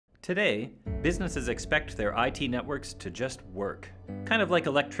Today, businesses expect their IT networks to just work, kind of like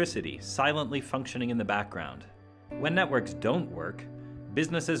electricity silently functioning in the background. When networks don't work,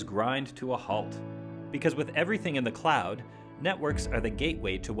 businesses grind to a halt. Because with everything in the cloud, networks are the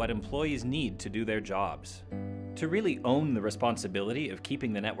gateway to what employees need to do their jobs. To really own the responsibility of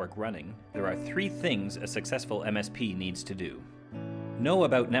keeping the network running, there are 3 things a successful MSP needs to do. Know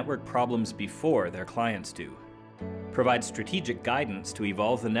about network problems before their clients do. Provide strategic guidance to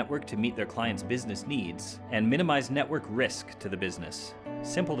evolve the network to meet their clients' business needs, and minimize network risk to the business.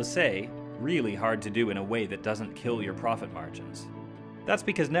 Simple to say, really hard to do in a way that doesn't kill your profit margins. That's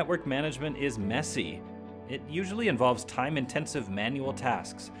because network management is messy. It usually involves time-intensive manual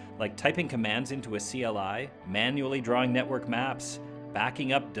tasks, like typing commands into a CLI, manually drawing network maps,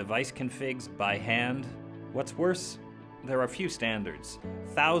 backing up device configs by hand. What's worse? There are few standards.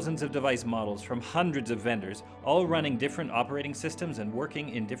 Thousands of device models from hundreds of vendors, all running different operating systems and working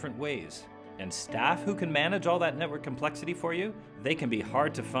in different ways. And staff who can manage all that network complexity for you, they can be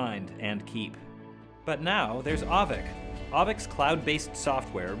hard to find and keep. But now there's Auvik. Auvik's cloud-based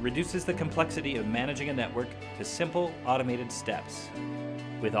software reduces the complexity of managing a network to simple, automated steps.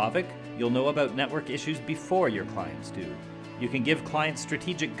 With Auvik, you'll know about network issues before your clients do. You can give clients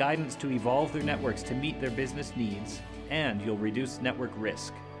strategic guidance to evolve their networks to meet their business needs, and you'll reduce network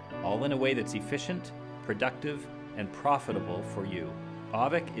risk, all in a way that's efficient, productive, and profitable for you.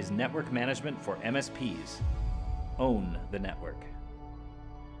 Auvik is network management for MSPs. Own the network.